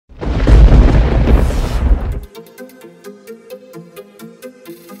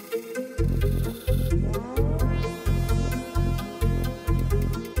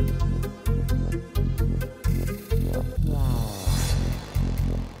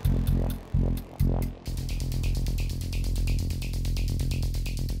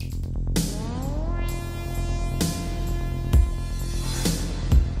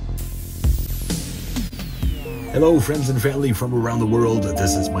Hello friends and family from around the world,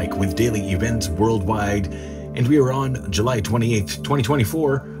 this is Mike with Daily Events Worldwide, and we are on July 28th,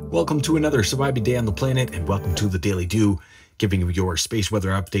 2024. Welcome to another surviving day on the planet, and welcome to the Daily Dew, giving you your space weather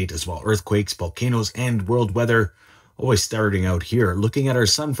update as well earthquakes, volcanoes, and world weather. Always starting out here, looking at our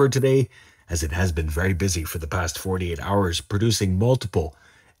sun for today, as it has been very busy for the past 48 hours, producing multiple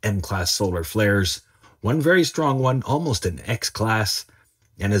M-class solar flares, one very strong one, almost an X-class,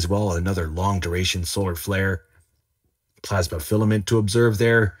 and as well another long-duration solar flare. Plasma filament to observe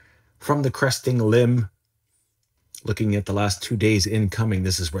there from the cresting limb. Looking at the last 2 days incoming,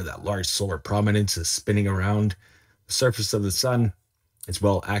 this is where that large solar prominence is spinning around the surface of the sun. As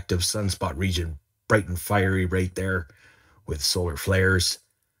well, active sunspot region, bright and fiery right there with solar flares.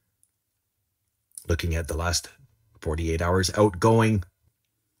 Looking at the last 48 hours outgoing,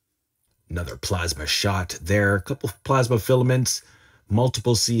 another plasma shot there, a couple of plasma filaments,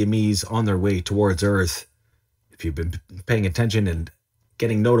 multiple CMEs on their way towards Earth. If you've been paying attention and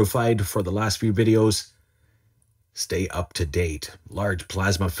getting notified for the last few videos, stay up to date. Large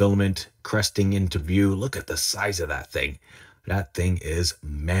plasma filament cresting into view. Look at the size of that thing. That thing is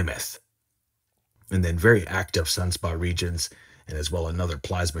mammoth. And then very active sunspot regions, and as well another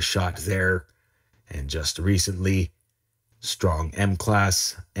plasma shot there. And just recently, strong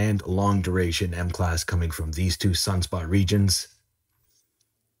M-class and long duration M-class coming from these two sunspot regions.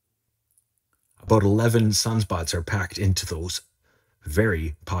 About 11 sunspots are packed into those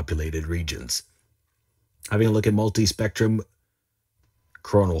very populated regions. Having a look at multi-spectrum,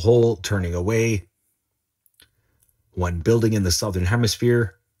 coronal hole turning away, one building in the southern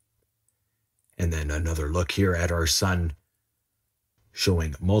hemisphere, and then another look here at our sun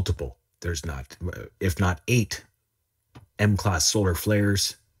showing multiple, there's not, if not 8 M-class solar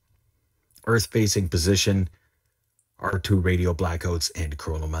flares, Earth-facing position, R2 radio blackouts, and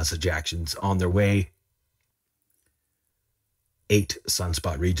coronal mass ejections on their way. 8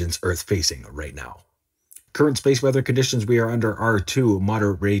 sunspot regions Earth-facing right now. Current space weather conditions, we are under R2.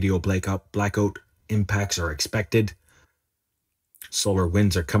 Moderate radio blackout impacts are expected. Solar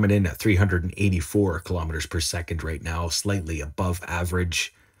winds are coming in at 384 kilometers per second right now, slightly above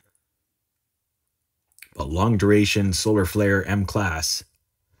average. But long duration solar flare M-class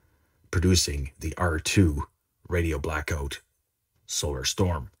producing the R2 radio blackout solar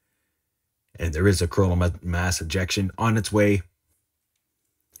storm. And there is a coronal mass ejection on its way.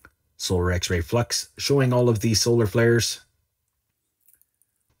 Solar X-ray flux showing all of these solar flares.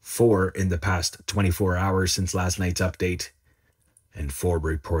 4 in the past 24 hours since last night's update, and 4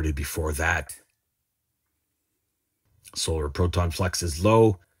 reported before that. Solar proton flux is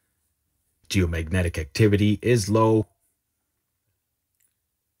low. Geomagnetic activity is low,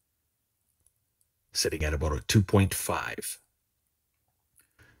 sitting at about a 2.5.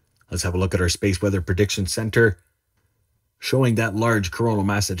 Let's have a look at our Space Weather Prediction Center, showing that large coronal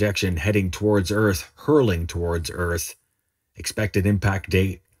mass ejection heading towards Earth, hurling towards Earth. Expected impact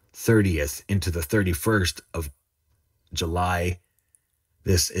date 30th into the 31st of July.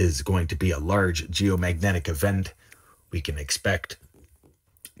 This is going to be a large geomagnetic event. We can expect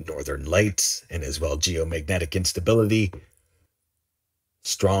northern lights and as well geomagnetic instability,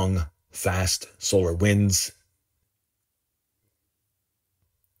 strong fast solar winds,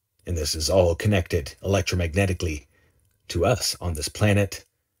 and this is all connected electromagnetically to us on this planet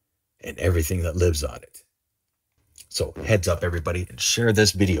and everything that lives on it. So heads up everybody, and share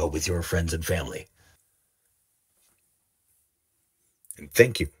this video with your friends and family. And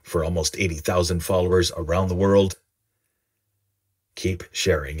thank you for almost 80,000 followers around the world. Keep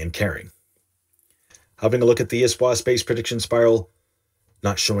sharing and caring. Having a look at the ISWA space prediction spiral,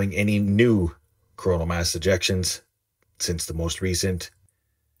 not showing any new coronal mass ejections since the most recent.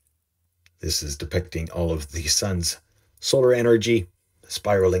 This is depicting all of the sun's solar energy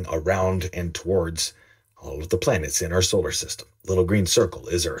spiraling around and towards all of the planets in our solar system. Little green circle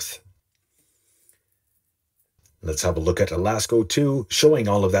is Earth. Let's have a look at Alaska 2, showing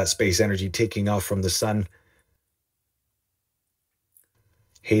all of that space energy taking off from the sun.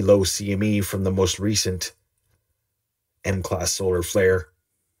 Halo CME from the most recent M-class solar flare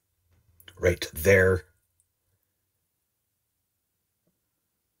right there,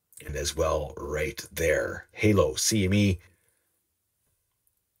 and as well right there. Halo CME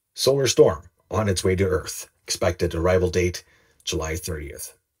solar storm on its way to Earth. Expected arrival date July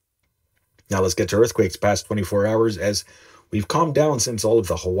 30th. Now let's get to earthquakes past 24 hours, as we've calmed down since all of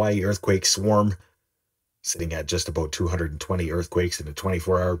the Hawaii earthquake swarm, sitting at just about 220 earthquakes in a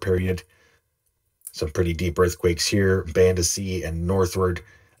 24-hour period. Some pretty deep earthquakes here, Banda Sea and northward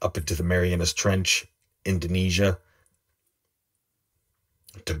up into the Marianas Trench, Indonesia,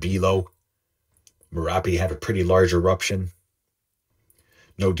 to Bilo. Merapi had a pretty large eruption.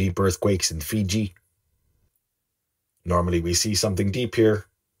 No deep earthquakes in Fiji. Normally we see something deep here.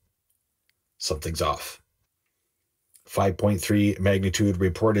 Something's off. 5.3 magnitude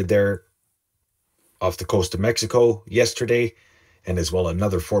reported there off the coast of Mexico yesterday, and as well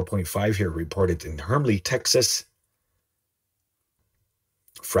another 4.5 here reported in Hurtling, Texas.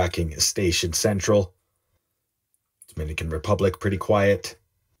 Fracking Station Central. Dominican Republic, pretty quiet.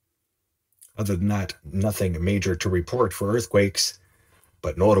 Other than that, nothing major to report for earthquakes,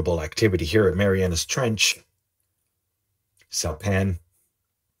 but notable activity here at Marianas Trench, Saipan,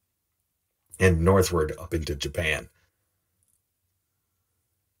 and northward up into Japan.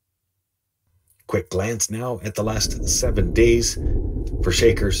 Quick glance now at the last 7 days for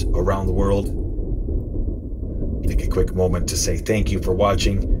shakers around the world. Take a quick moment to say thank you for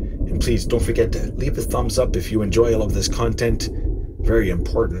watching, and please don't forget to leave a thumbs up if you enjoy all of this content. Very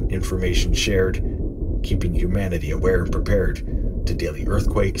important information shared, keeping humanity aware and prepared to daily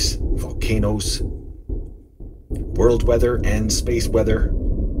earthquakes, volcanoes, world weather, and space weather.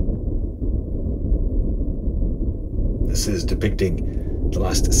 This is depicting the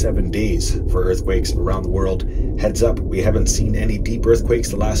last 7 days for earthquakes around the world. Heads up, we haven't seen any deep earthquakes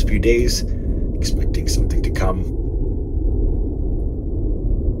the last few days. Expecting something to come.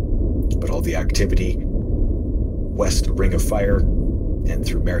 But all the activity west Ring of Fire and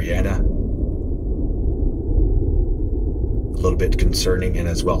through Mariana, a little bit concerning, and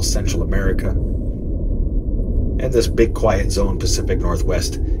as well Central America, and this big quiet zone Pacific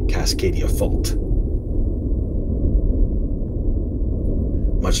Northwest Cascadia Fault.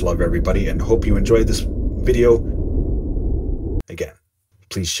 Much love, everybody, and hope you enjoyed this video. Again,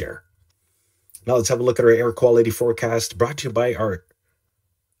 please share. Now let's have a look at our air quality forecast, brought to you by our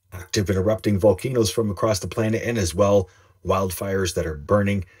active and erupting volcanoes from across the planet, and as well wildfires that are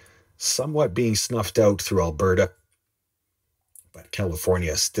burning, somewhat being snuffed out through Alberta. But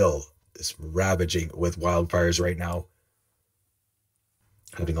California still is ravaging with wildfires right now.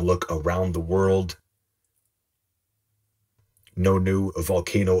 Having a look around the world. No new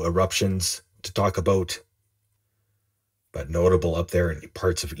volcano eruptions to talk about, but notable up there in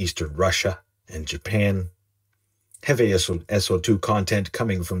parts of eastern Russia and Japan. Heavy SO2 content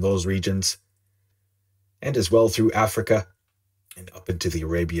coming from those regions, and as well through Africa and up into the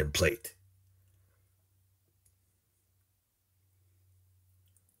Arabian Plate.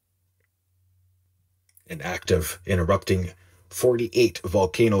 An active and erupting 48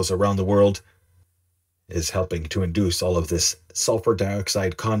 volcanoes around the world is helping to induce all of this sulfur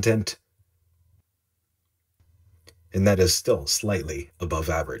dioxide content, and that is still slightly above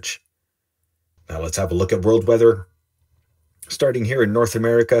average. Now let's have a look at world weather. Starting here in North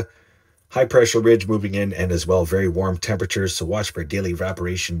America, high pressure ridge moving in, and as well very warm temperatures, so watch for daily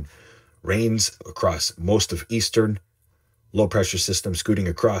evaporation rains across most of eastern. Low pressure system scooting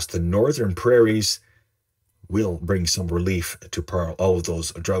across the northern prairies will bring some relief to all of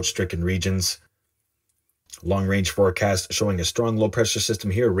those drought-stricken regions. Long-range forecast showing a strong low-pressure system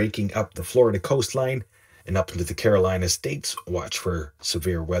here raking up the Florida coastline and up into the Carolina states. Watch for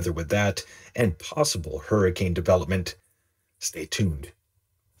severe weather with that and possible hurricane development. Stay tuned.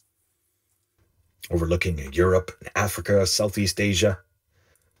 Overlooking Europe and Africa, Southeast Asia.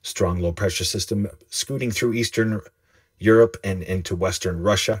 Strong low-pressure system scooting through eastern Europe and into western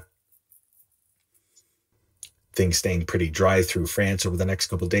Russia. Things staying pretty dry through France over the next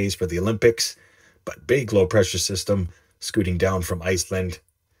couple of days for the Olympics. But big low-pressure system scooting down from Iceland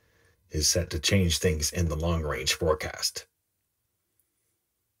is set to change things in the long-range forecast.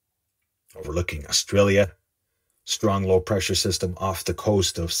 Overlooking Australia, strong low-pressure system off the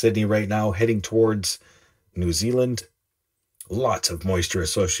coast of Sydney right now, heading towards New Zealand. Lots of moisture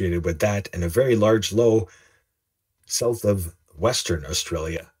associated with that, and a very large low south of Western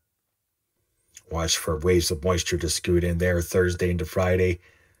Australia. Watch for waves of moisture to scoot in there Thursday into Friday.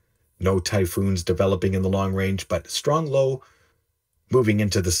 No typhoons developing in the long range, but strong low moving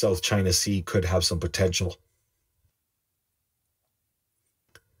into the South China Sea could have some potential.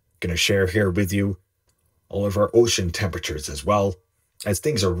 Going to share here with you all of our ocean temperatures as well. As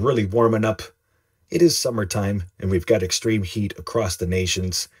things are really warming up, it is summertime, and we've got extreme heat across the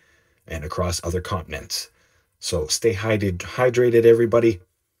nations and across other continents. So stay hydrated, everybody.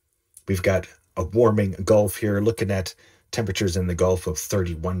 We've got a warming Gulf here, looking at temperatures in the Gulf of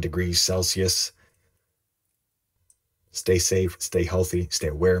 31 degrees Celsius. Stay safe, stay healthy, stay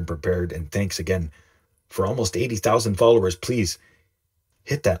aware and prepared. And thanks again for almost 80,000 followers. Please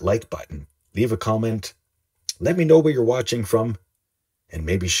hit that like button, leave a comment, let me know where you're watching from, and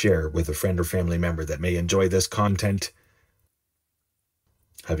maybe share with a friend or family member that may enjoy this content.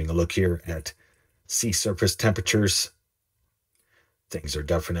 Having a look here at sea surface temperatures. Things are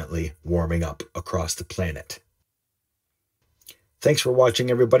definitely warming up across the planet. Thanks for watching,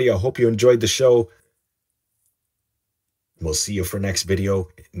 everybody. I hope you enjoyed the show. We'll see you for next video.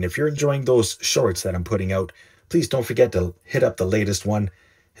 And if you're enjoying those shorts that I'm putting out, please don't forget to hit up the latest one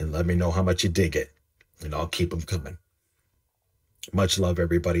and let me know how much you dig it. And I'll keep them coming. Much love,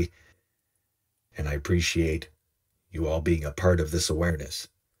 everybody. And I appreciate you all being a part of this awareness.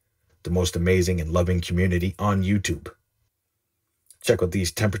 The most amazing and loving community on YouTube. Check out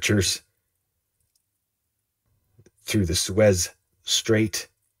these temperatures through the Suez Strait,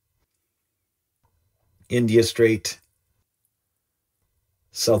 India Strait,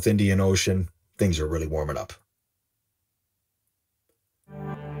 South Indian Ocean. Things are really warming up.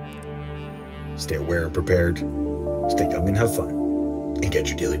 Stay aware and prepared. Stay young and have fun. And get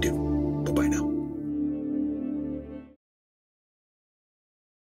your daily due. Bye-bye now.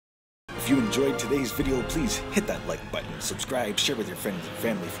 If you enjoyed today's video, please hit that like button, subscribe, share with your friends and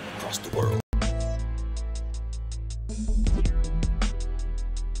family from across the world.